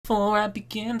Before I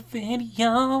begin the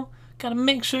video, gotta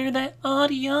make sure that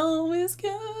audio is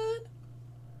good.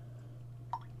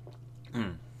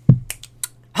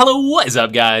 Hello, what is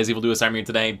up guys? I'm here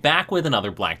today, back with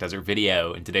another Black Desert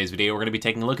video. In today's video, we're going to be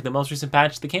taking a look at the most recent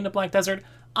patch that came to Black Desert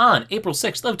on April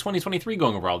 6th of 2023,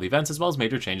 going over all the events as well as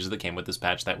major changes that came with this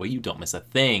patch, that way you don't miss a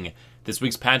thing. This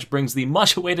week's patch brings the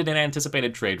much-awaited and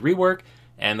anticipated trade rework,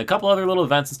 and a couple other little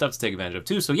events and stuff to take advantage of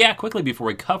too. So yeah, quickly before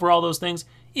we cover all those things,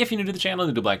 if you're new to the channel,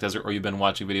 new to Black Desert, or you've been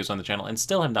watching videos on the channel and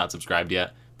still have not subscribed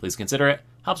yet, please consider it.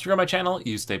 Helps grow my channel,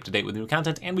 you stay up to date with new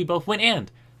content, and we both win.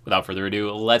 And without further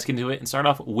ado, let's get into it and start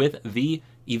off with the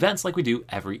events like we do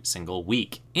every single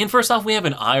week. And first off, we have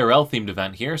an IRL themed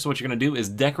event here. So what you're gonna do is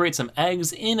decorate some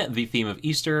eggs in the theme of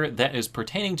Easter that is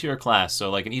pertaining to your class. So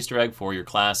like an Easter egg for your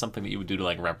class, something that you would do to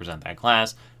like represent that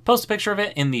class. Post a picture of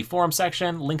it in the forum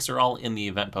section. Links are all in the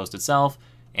event post itself,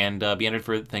 and be entered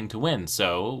for the thing to win.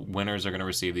 So winners are gonna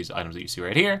receive these items that you see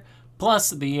right here. Plus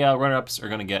the runner-ups are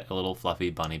gonna get a little fluffy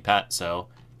bunny pet. So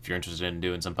if you're interested in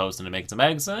doing some posting and making some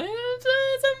eggs,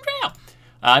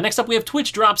 next up, we have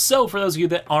Twitch drops. So for those of you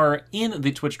that are in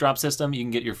the Twitch drop system, you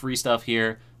can get your free stuff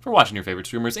here for watching your favorite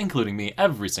streamers, including me,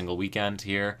 every single weekend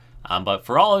here. But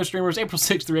for all other streamers, April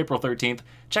 6th through April 13th,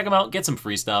 check them out, get some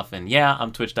free stuff. And yeah,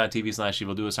 I'm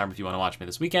twitch.tv/evildoisarm if you want to watch me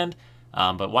this weekend.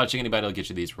 But watching anybody will get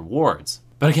you these rewards.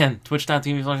 But again,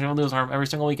 twitch.tv/evildoisarm every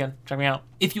single weekend. Check me out.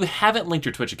 If you haven't linked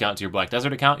your Twitch account to your Black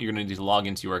Desert account, you're going to need to log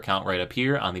into your account right up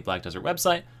here on the Black Desert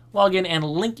website. Log in and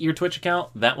link your Twitch account.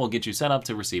 That will get you set up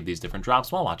to receive these different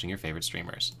drops while watching your favorite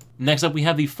streamers. Next up, we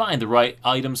have the Find the Right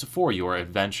Items for Your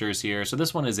Adventures here. So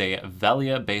this one is a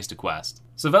Velia-based quest.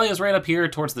 So Velia is right up here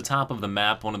towards the top of the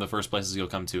map, one of the first places you'll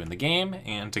come to in the game.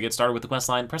 And to get started with the quest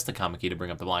line, press the comma key to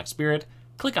bring up the Black Spirit.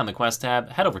 Click on the quest tab,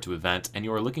 head over to Event, and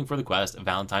you are looking for the quest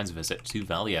Valentine's Visit to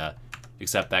Velia.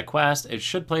 Accept that quest. It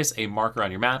should place a marker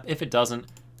on your map. If it doesn't,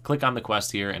 click on the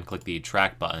quest here and click the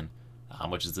track button,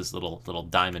 which is this little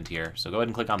diamond here. So go ahead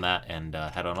and click on that and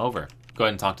head on over. Go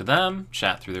ahead and talk to them,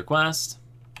 chat through their quest,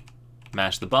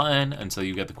 mash the button until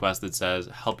you get the quest that says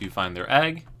help you find their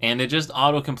egg, and it just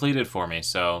auto-completed for me,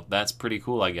 so that's pretty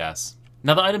cool, I guess.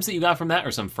 Now the items that you got from that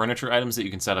are some furniture items that you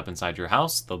can set up inside your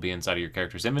house. They'll be inside of your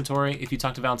character's inventory. If you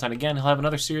talk to Valentine again, he'll have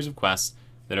another series of quests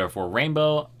that are for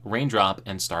Rainbow, Raindrop,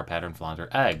 and Star Pattern Flounder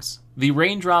eggs. The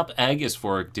Raindrop egg is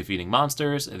for defeating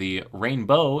monsters, the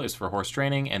Rainbow is for horse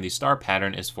training, and the Star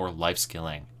Pattern is for life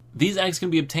skilling. These eggs can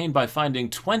be obtained by finding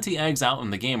 20 eggs out in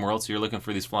the game world, so you're looking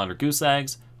for these Flounder Goose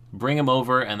eggs, bring them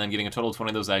over, and then getting a total of 20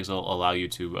 of those eggs will allow you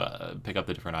to pick up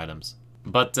the different items.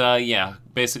 But yeah,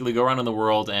 basically go around in the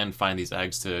world and find these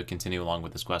eggs to continue along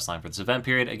with this quest line for this event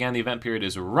period. Again, the event period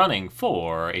is running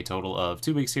for a total of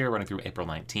 2 weeks here, running through April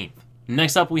 19th.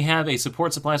 Next up, we have a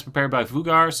support supplies prepared by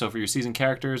Vugar. So for your seasoned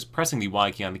characters, pressing the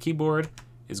Y key on the keyboard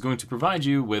is going to provide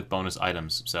you with bonus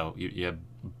items. So you have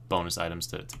bonus items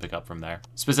to pick up from there.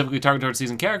 Specifically targeted towards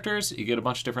seasoned characters, you get a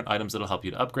bunch of different items that'll help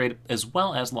you to upgrade, as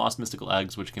well as lost mystical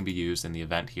eggs, which can be used in the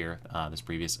event here, this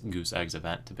previous Goose Eggs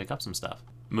event, to pick up some stuff.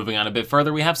 Moving on a bit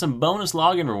further, we have some bonus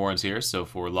login rewards here. So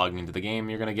for logging into the game,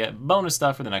 you're going to get bonus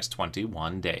stuff for the next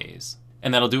 21 days.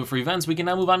 And that'll do it for events. We can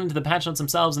now move on into the patch notes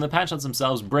themselves, and the patch notes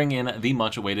themselves bring in the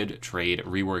much-awaited trade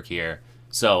rework here.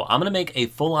 So I'm going to make a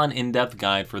full-on in-depth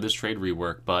guide for this trade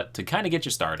rework, but to kind of get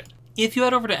you started. If you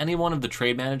head over to any one of the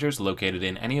trade managers located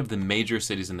in any of the major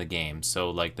cities in the game, so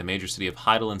like the major city of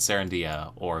Heidel and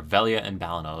Sarandia, or Velia and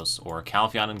Balanos, or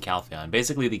Calphion and Calphion,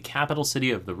 basically the capital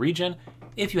city of the region,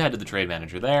 if you head to the trade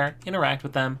manager there, interact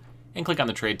with them, and click on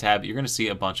the trade tab, you're going to see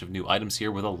a bunch of new items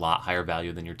here with a lot higher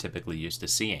value than you're typically used to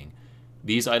seeing.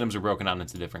 These items are broken down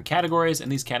into different categories,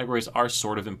 and these categories are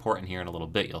sort of important here in a little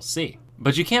bit, you'll see.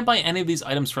 But you can't buy any of these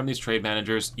items from these trade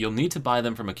managers. You'll need to buy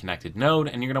them from a connected node,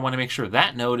 and you're going to want to make sure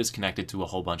that node is connected to a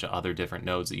whole bunch of other different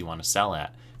nodes that you want to sell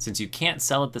at, since you can't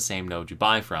sell at the same node you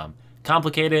buy from.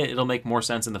 Complicated, it'll make more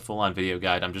sense in the full-on video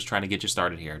guide. I'm just trying to get you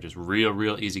started here. Just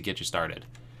real easy get you started.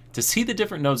 To see the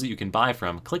different nodes that you can buy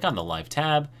from, click on the Live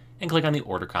tab, and click on the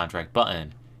Order Contract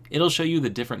button. It'll show you the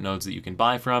different nodes that you can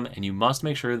buy from, and you must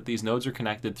make sure that these nodes are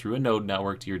connected through a node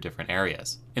network to your different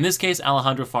areas. In this case,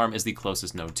 Alejandro Farm is the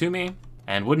closest node to me,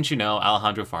 and wouldn't you know,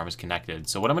 Alejandro Farm is connected.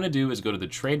 So what I'm going to do is go to the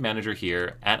trade manager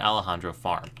here at Alejandro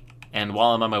Farm. And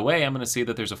while I'm on my way, I'm going to see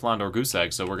that there's a Flounder Goose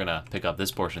Egg, so we're going to pick up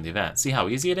this portion of the event. See how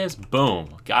easy it is?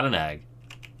 Boom! Got an egg.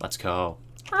 Let's go.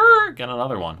 Got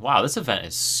another one. Wow, this event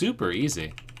is super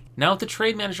easy. Now with the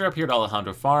trade manager up here at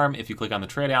Alejandro Farm, if you click on the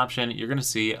trade option, you're going to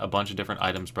see a bunch of different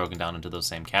items broken down into those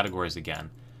same categories again.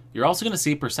 You're also going to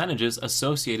see percentages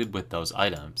associated with those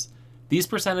items. These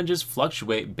percentages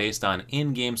fluctuate based on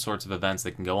in-game sorts of events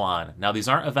that can go on. Now these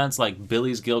aren't events like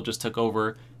Billy's Guild just took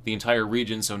over, the entire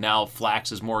region, so now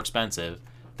flax is more expensive.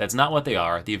 That's not what they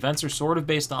are. The events are sort of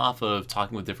based off of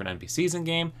talking with different NPCs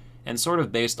in-game, and sort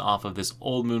of based off of this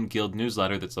Old Moon Guild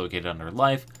newsletter that's located under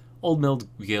Life. Old Moon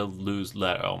Guild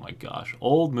newsletter. Oh my gosh.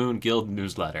 Old Moon Guild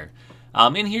newsletter.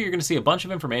 In here, you're going to see a bunch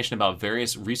of information about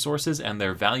various resources and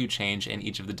their value change in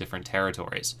each of the different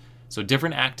territories. So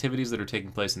different activities that are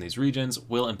taking place in these regions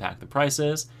will impact the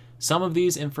prices. Some of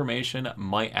these information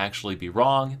might actually be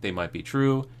wrong. They might be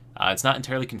true. It's not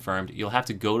entirely confirmed. You'll have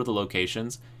to go to the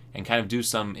locations and kind of do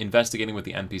some investigating with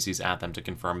the NPCs at them to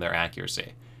confirm their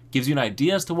accuracy. Gives you an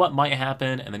idea as to what might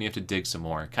happen, and then you have to dig some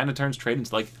more. Kind of turns trade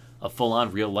into like a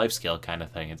full-on real-life scale kind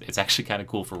of thing. It's actually kind of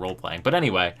cool for role-playing. But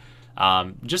anyway,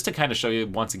 just to kind of show you,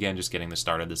 once again, just getting the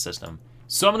start of the system.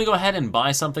 So I'm going to go ahead and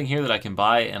buy something here that I can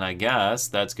buy, and I guess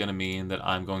that's going to mean that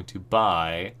I'm going to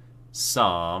buy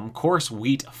some coarse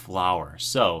wheat flour.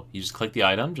 So you just click the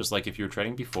item, just like if you were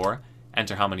trading before,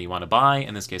 enter how many you want to buy.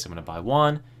 In this case, I'm going to buy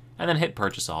 1, and then hit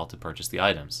purchase all to purchase the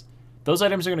items. Those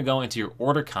items are going to go into your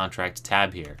order contract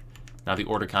tab here. Now the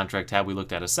order contract tab we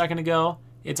looked at a second ago,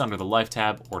 it's under the Life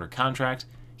tab, order contract.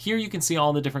 Here you can see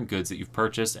all the different goods that you've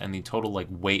purchased and the total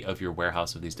weight of your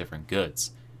warehouse of these different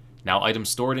goods. Now items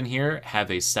stored in here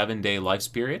have a 7-day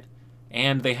life period,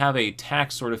 and they have a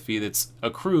tax sort of fee that's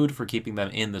accrued for keeping them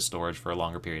in the storage for a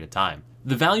longer period of time.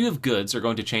 The value of goods are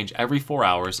going to change every 4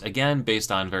 hours, again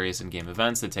based on various in-game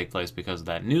events that take place because of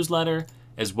that newsletter,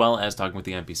 as well as talking with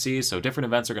the NPCs. So different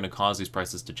events are going to cause these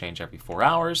prices to change every 4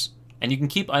 hours, and you can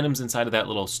keep items inside of that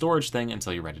little storage thing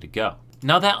until you're ready to go.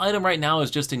 Now that item right now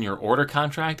is just in your order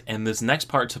contract, and this next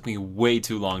part took me way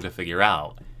too long to figure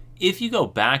out. If you go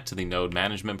back to the node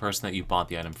management person that you bought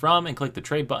the item from and click the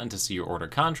trade button to see your order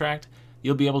contract,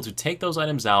 you'll be able to take those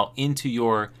items out into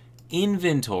your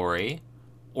inventory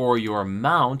or your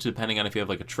mount, depending on if you have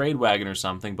like a trade wagon or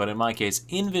something, but in my case,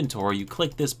 inventory, you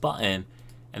click this button,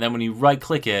 and then when you right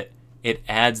click it, it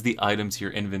adds the item to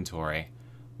your inventory.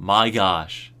 My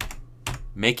gosh.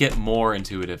 Make it more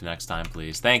intuitive next time,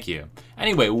 please. Thank you.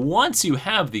 Anyway, once you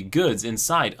have the goods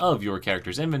inside of your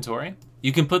character's inventory,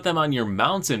 you can put them on your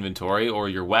mount's inventory or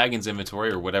your wagon's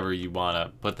inventory or whatever you want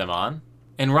to put them on,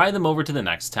 and ride them over to the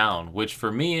next town, which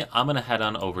for me, I'm going to head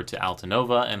on over to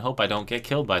Altanova and hope I don't get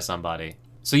killed by somebody.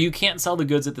 So you can't sell the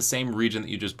goods at the same region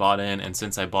that you just bought in, and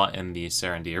since I bought in the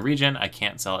Sarandia region, I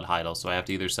can't sell at Heidel, so I have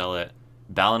to either sell it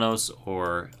Balanos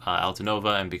or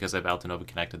Altanova, and because I have Altanova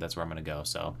connected, that's where I'm going to go.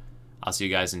 So I'll see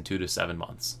you guys in 2 to 7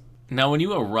 months. Now, when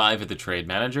you arrive at the trade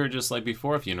manager, just like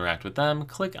before, if you interact with them,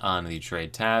 click on the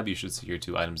trade tab. You should see your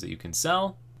 2 items that you can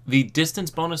sell. The distance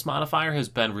bonus modifier has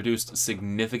been reduced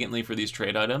significantly for these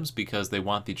trade items because they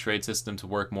want the trade system to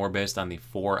work more based on the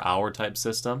 4-hour type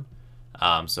system.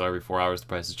 So every 4 hours the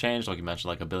price has changed, like you mentioned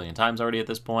like a billion times already at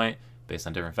this point, based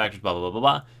on different factors, blah, blah, blah, blah,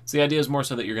 blah. So the idea is more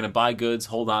so that you're going to buy goods,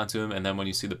 hold on to them, and then when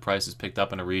you see the prices picked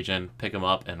up in a region, pick them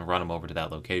up and run them over to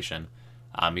that location.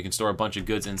 You can store a bunch of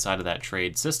goods inside of that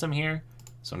trade system here.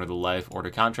 So under the Life order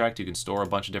contract, you can store a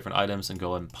bunch of different items and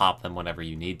go and pop them whenever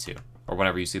you need to, or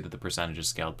whenever you see that the percentage is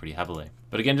scaled pretty heavily.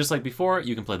 But again, just like before,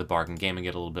 you can play the bargain game and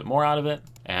get a little bit more out of it.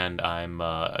 And I'm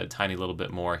a tiny little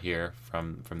bit more here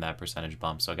from that percentage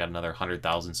bump. So I got another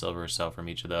 100,000 silver or so from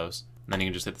each of those. And then you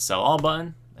can just hit the sell all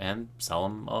button and sell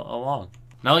them along.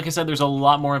 Now, like I said, there's a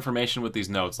lot more information with these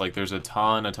notes. Like there's a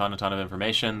ton of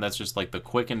information. That's just like the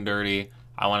quick and dirty,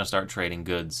 I want to start trading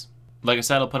goods. Like I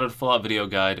said, I'll put out a full-out video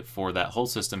guide for that whole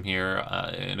system here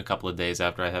in a couple of days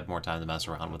after I have more time to mess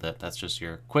around with it. That's just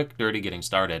your quick, dirty getting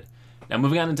started. Now,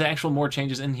 moving on into actual more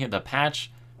changes in here, the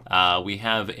patch, we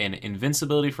have an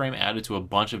invincibility frame added to a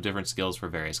bunch of different skills for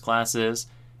various classes.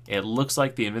 It looks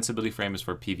like the invincibility frame is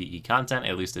for PvE content,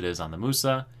 at least it is on the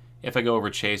Musa. If I go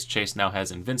over Chase, Chase now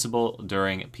has invincible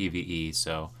during PvE,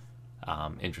 so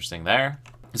interesting there.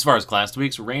 As far as class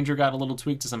tweaks, Ranger got a little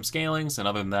tweak to some scalings, and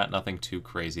other than that, nothing too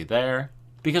crazy there.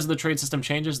 Because of the trade system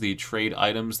changes, the trade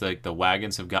items, like the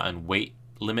wagons, have gotten weight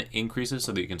limit increases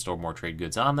so that you can store more trade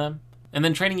goods on them. And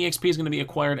then training EXP is going to be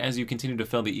acquired as you continue to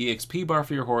fill the EXP bar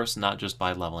for your horse, not just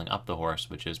by leveling up the horse,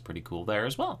 which is pretty cool there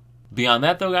as well. Beyond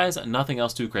that, though, guys, nothing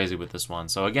else too crazy with this one.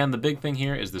 So again, the big thing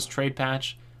here is this trade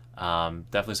patch.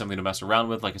 Definitely something to mess around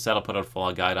with. Like I said, I'll put out a full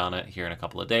guide on it here in a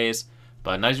couple of days.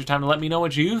 But now's your time to let me know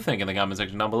what you think in the comment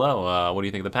section down below. What do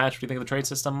you think of the patch? What do you think of the trade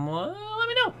system? Let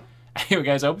me know. Anyway,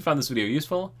 guys, I hope you found this video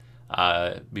useful.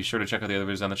 Be sure to check out the other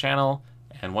videos on the channel.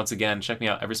 And once again, check me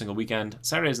out every single weekend,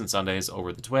 Saturdays and Sundays, over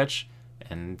at the Twitch.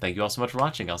 And thank you all so much for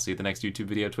watching. I'll see you at the next YouTube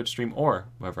video, Twitch stream, or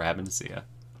wherever I happen to see you.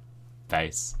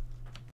 Peace.